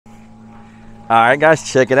All right, guys,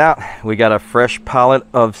 check it out. We got a fresh pallet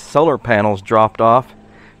of solar panels dropped off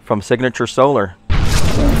from Signature Solar.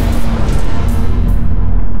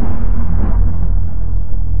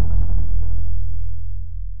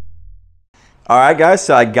 All right, guys,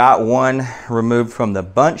 so I got one removed from the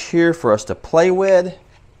bunch here for us to play with.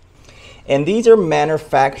 And these are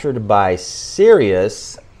manufactured by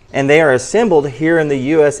Sirius, and they are assembled here in the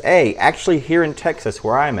USA, actually here in Texas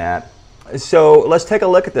where I'm at. So let's take a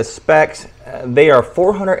look at the specs. They are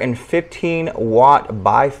 415 watt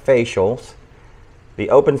bifacials. The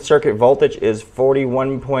open circuit voltage is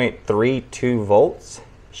 41.32 volts.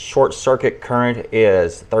 Short circuit current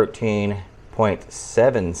is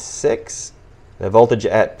 13.76. The voltage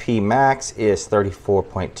at P max is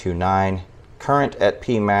 34.29. Current at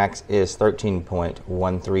P max is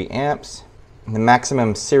 13.13 amps. The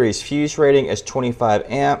maximum series fuse rating is 25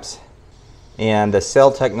 amps. And the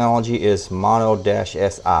cell technology is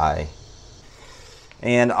mono-Si.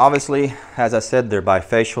 And obviously, as I said, they're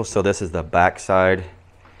bifacial, so this is the back side.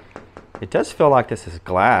 It does feel like this is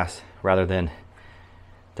glass rather than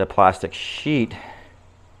the plastic sheet.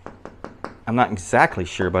 I'm not exactly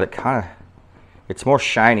sure, but it's more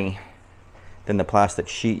shiny than the plastic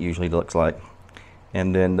sheet usually looks like.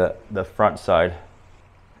 And then the front side.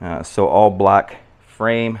 So all black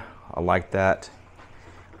frame, I like that.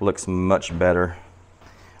 Looks much better.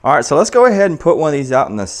 All right, so let's go ahead and put one of these out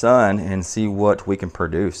in the sun and see what we can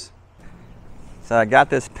produce. So I got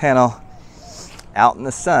this panel out in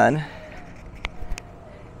the sun,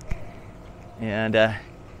 and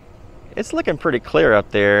it's looking pretty clear up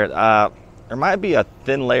there. There might be a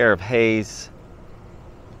thin layer of haze.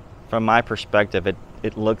 From my perspective,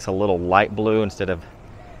 it looks a little light blue instead of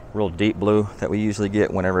real deep blue that we usually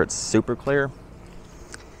get whenever it's super clear.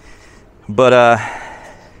 But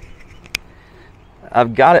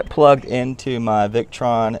I've got it plugged into my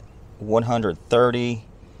Victron 130,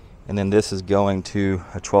 and then this is going to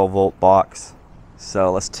a 12-volt box. So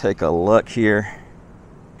let's take a look here.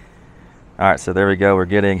 All right, so there we go. We're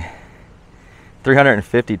getting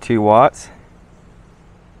 352 watts.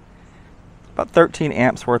 About 13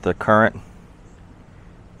 amps worth of current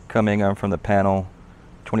coming from the panel.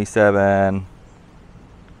 27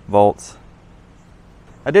 volts.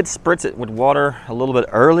 I did spritz it with water a little bit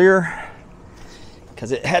earlier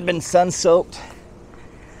because it had been sun soaked.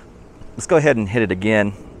 Let's go ahead and hit it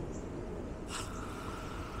again.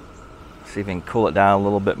 See if we can cool it down a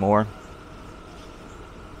little bit more.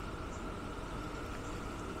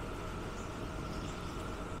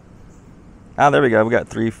 Ah, there we go. We got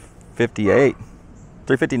 358,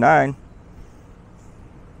 359.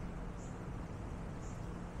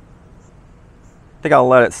 I think I'll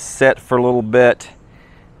let it set for a little bit.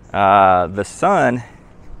 The sun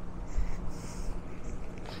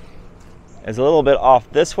is a little bit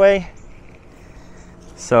off this way,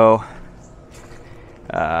 so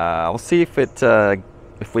we'll see if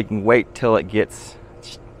we can wait till it gets,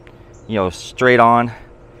 straight on,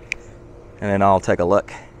 and then I'll take a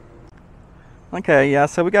look. Okay, yeah,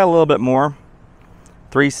 so we got a little bit more.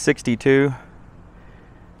 362.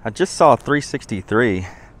 I just saw 363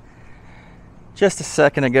 just a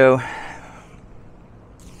second ago.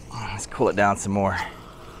 Let's cool it down some more.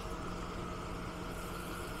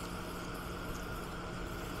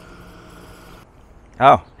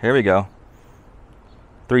 Oh, here we go.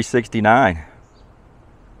 369.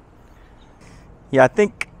 Yeah, I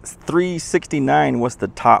think 369 was the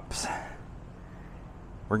tops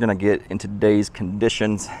we're gonna get in today's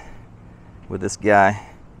conditions with this guy.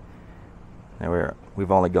 Now we've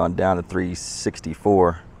only gone down to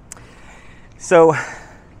 364. So I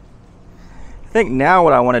think now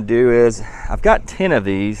what I want to do is, I've got 10 of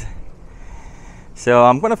these, so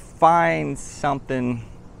I'm going to find something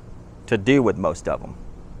to do with most of them.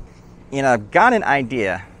 And I've got an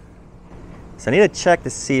idea, so I need to check to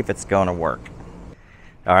see if it's going to work.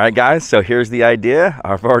 All right, guys, so here's the idea.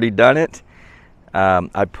 I've already done it.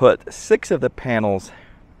 I put 6 of the panels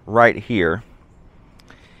right here,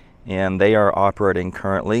 and they are operating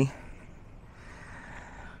currently.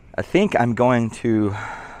 I think I'm going to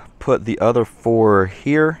put the other 4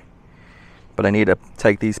 here, but I need to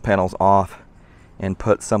take these panels off and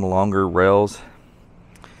put some longer rails.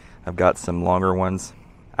 I've got some longer ones.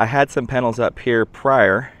 I had some panels up here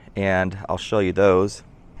prior, and I'll show you those.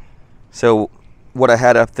 So what I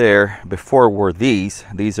had up there before were these.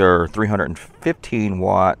 These are 315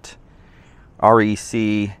 watt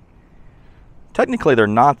REC. Technically they're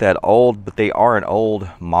not that old, but they are an old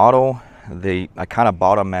model. I kind of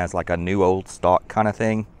bought them as like a new old stock kind of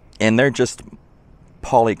thing, and they're just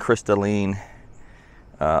polycrystalline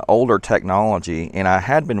older technology, and I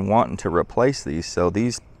had been wanting to replace these. So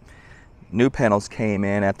these new panels came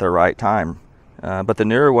in at the right time. But the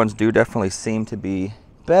newer ones do definitely seem to be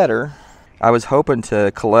better. I was hoping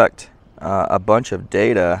to collect a bunch of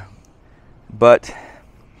data, but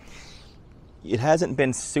it hasn't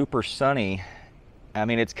been super sunny. I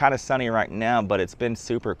mean, it's kind of sunny right now, but it's been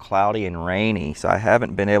super cloudy and rainy, so I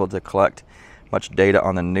haven't been able to collect much data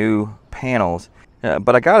on the new panels.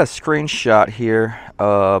 But I got a screenshot here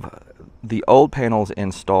of the old panels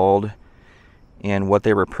installed and what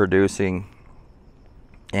they were producing,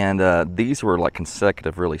 and these were like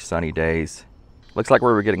consecutive really sunny days. Looks like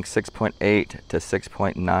we were getting 6.8 to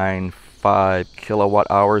 6.95 kilowatt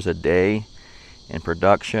hours a day in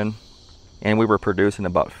production, and we were producing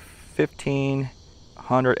about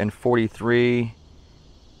 1,543.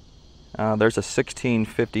 There's a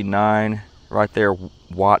 1659 right there,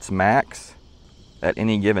 watts max at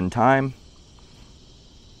any given time.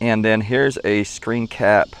 And then here's a screen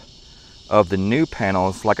cap of the new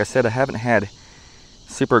panels. Like I said, I haven't had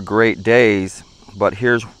super great days, but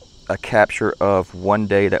here's a capture of one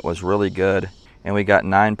day that was really good, and we got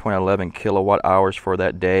 9.11 kilowatt hours for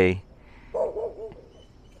that day,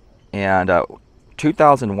 and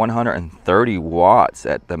 2,130 watts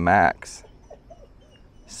at the max.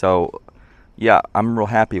 So yeah, I'm real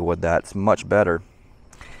happy with that. It's much better.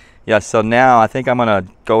 Yeah, so now I think I'm gonna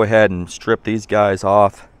go ahead and strip these guys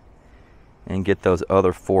off and get those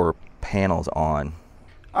other 4 panels on.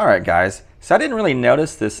 All right, guys, so I didn't really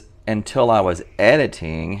notice this until I was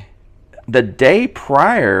editing. The day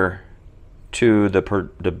prior to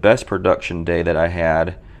the best production day that I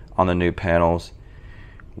had on the new panels,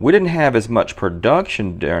 we didn't have as much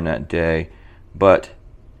production during that day, but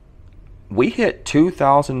we hit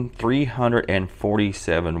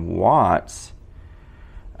 2,347 watts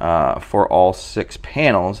for all 6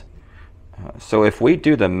 panels. So if we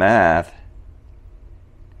do the math,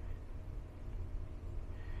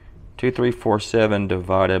 2,347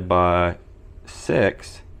 divided by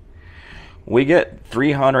 6, we get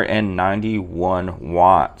 391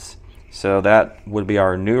 watts. So that would be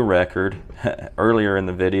our new record. Earlier in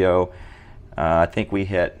the video, I think we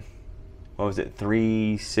hit, what was it,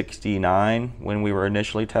 369 when we were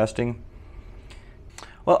initially testing.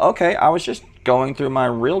 Well, okay, I was just going through my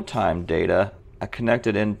real-time data. I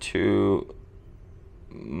connected into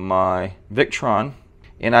my Victron,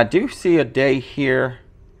 and I do see a day here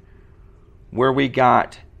where we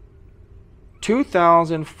got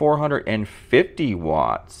 2,450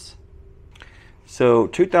 watts. So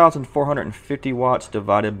 2,450 watts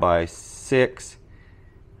divided by 6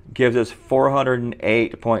 gives us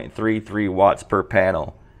 408.33 watts per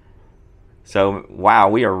panel. So wow,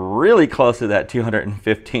 we are really close to that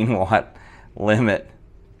 215 watt limit.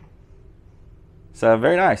 So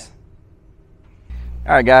very nice.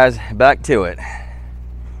 All right, guys, back to it.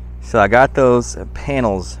 So I got those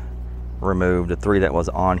panels removed, the 3 that was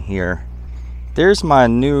on here. There's my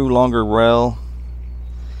new longer rail.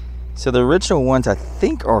 So the original ones I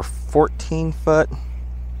think are 14 foot,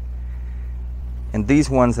 and these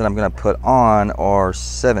ones that I'm going to put on are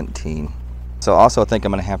 17. So also I think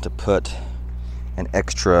I'm going to have to put an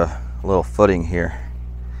extra little footing here.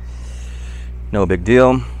 No big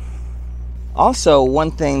deal. Also,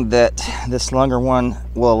 one thing that this longer one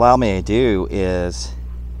will allow me to do is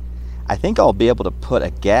I think I'll be able to put a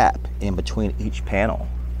gap in between each panel.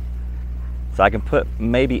 So I can put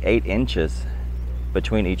maybe 8 inches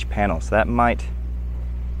between each panel. So that might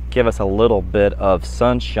give us a little bit of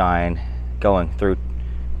sunshine going through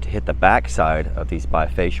to hit the back side of these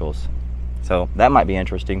bifacials. So that might be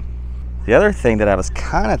interesting. The other thing that I was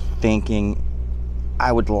kind of thinking,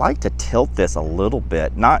 I would like to tilt this a little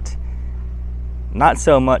bit. Not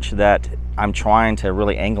so much that I'm trying to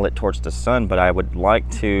really angle it towards the sun, but I would like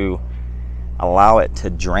to allow it to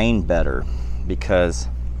drain better, because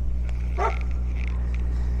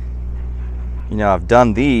you know, I've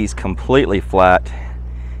done these completely flat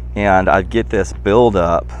and I get this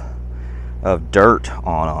buildup of dirt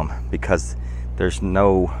on them because there's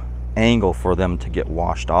no angle for them to get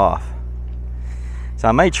washed off. So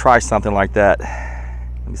I may try something like that.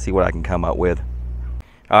 Let me see what I can come up with.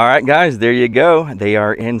 All right, guys, there you go. They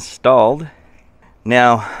are installed.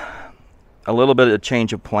 Now, a little bit of a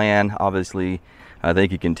change of plan. Obviously, I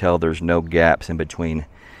think you can tell there's no gaps in between,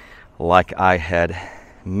 like I had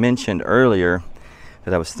mentioned earlier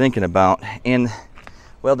that I was thinking about. And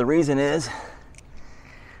well, the reason is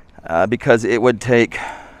because it would take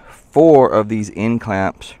 4 of these end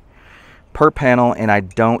clamps per panel, and I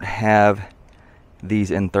don't have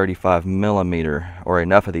these in 35 millimeter, or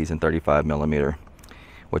enough of these in 35 millimeter,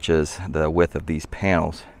 which is the width of these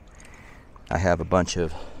panels. I have a bunch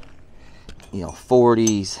of, you know,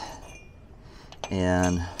 40s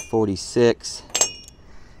and 46.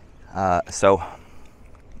 So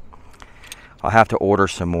I'll have to order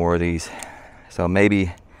some more of these. So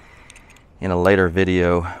maybe in a later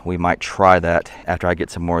video we might try that after I get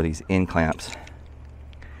some more of these end clamps.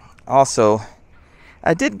 Also,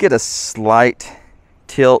 I did get a slight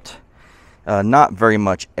tilt, not very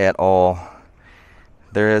much at all.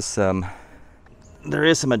 There is some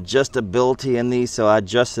adjustability in these, so I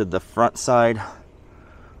adjusted the front side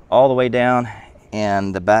all the way down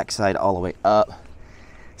and the back side all the way up.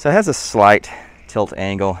 So it has a slight tilt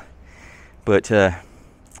angle, but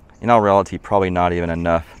in all reality, probably not even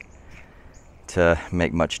enough to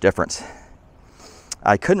make much difference.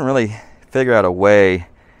 I couldn't really figure out a way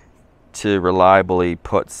to reliably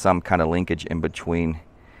put some kind of linkage in between.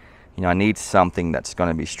 You know, I need something that's going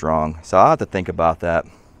to be strong, so I'll have to think about that.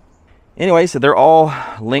 Anyway, so they're all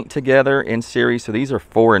linked together in series. So these are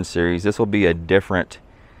 4 in series. This will be a different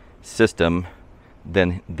system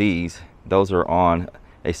than these. Those are on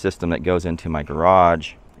a system that goes into my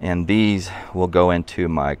garage, and these will go into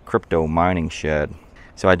my crypto mining shed.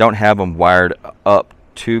 So I don't have them wired up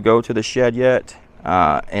to go to the shed yet,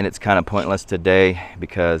 and it's kind of pointless today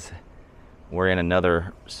because we're in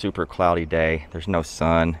another super cloudy day. There's no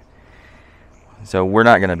sun, so we're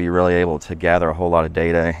not going to be really able to gather a whole lot of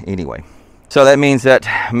data anyway. So that means that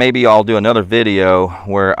maybe I'll do another video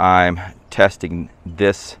where I'm testing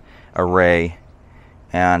this array,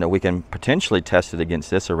 and we can potentially test it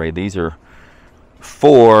against this array. These are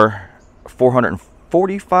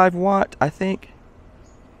 445 watt, I think,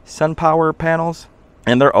 sun power panels,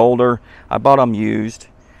 and they're older. I bought them used,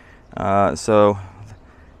 so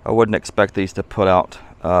I wouldn't expect these to put out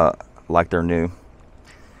like they're new,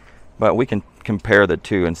 but we can compare the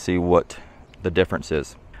two and see what the difference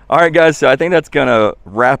is. All right, guys, so I think that's gonna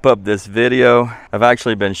wrap up this video. I've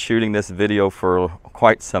actually been shooting this video for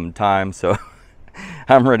quite some time, so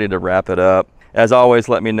I'm ready to wrap it up. As always,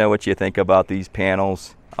 let me know what you think about these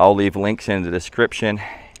panels. I'll leave links in the description,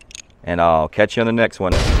 and I'll catch you on the next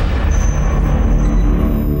one.